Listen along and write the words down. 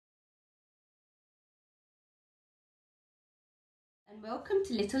And welcome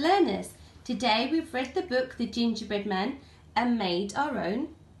to Little Learners. Today we've read the book The Gingerbread Man and made our own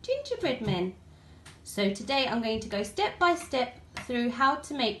gingerbread men. So today I'm going to go step by step through how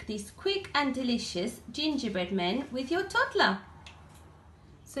to make these quick and delicious gingerbread men with your toddler.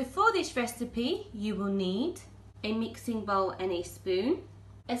 So for this recipe you will need a mixing bowl and a spoon,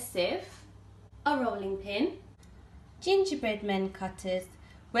 a sieve, a rolling pin, gingerbread men cutters.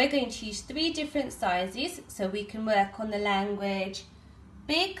 We're going to use 3 different sizes so we can work on the language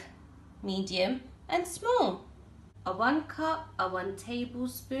big, medium and small. A 1 cup, a 1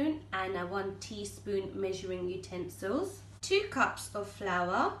 tablespoon and a 1 teaspoon measuring utensils, 2 cups of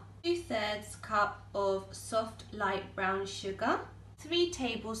flour, 2/3 cup of soft light brown sugar, 3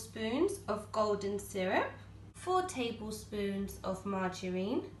 tablespoons of golden syrup, 4 tablespoons of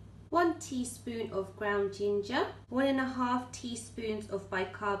margarine, 1 teaspoon of ground ginger, 1.5 teaspoons of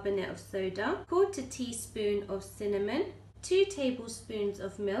bicarbonate of soda, 1/4 teaspoon of cinnamon, 2 tablespoons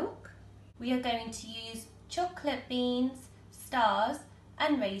of milk. We are going to use chocolate beans, stars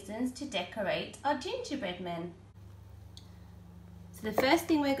and raisins to decorate our gingerbread men. So the first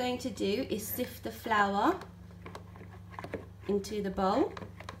thing we're going to do is sift the flour into the bowl.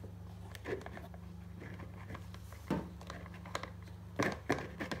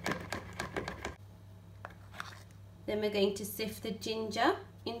 Then we're going to sift the ginger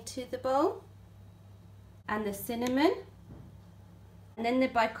into the bowl and the cinnamon and then the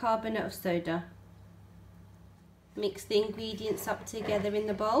bicarbonate of soda. Mix the ingredients up together in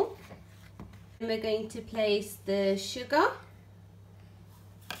the bowl. Then we're going to place the sugar,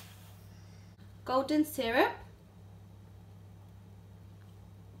 golden syrup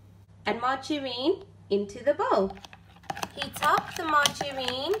and margarine into the bowl. Heat up the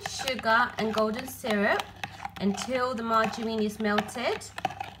margarine, sugar and golden syrup until the margarine is melted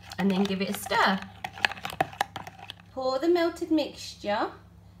and then give it a stir. Pour the melted mixture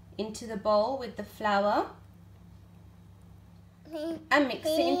into the bowl with the flour and mix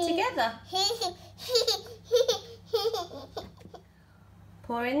it in together.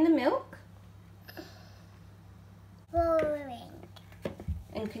 Pour in the milk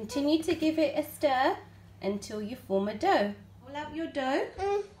and continue to give it a stir until you form a dough. Roll out your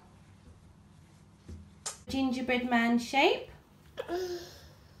dough. Gingerbread man shape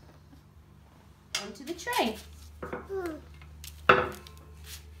onto the tray.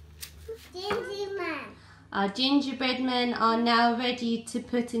 Our gingerbread men are now ready to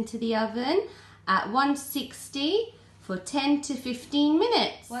put into the oven at 160 for 10 to 15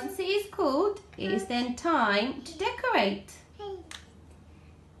 minutes. Once it is cooled, it is then time to decorate.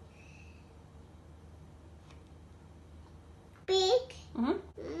 Big,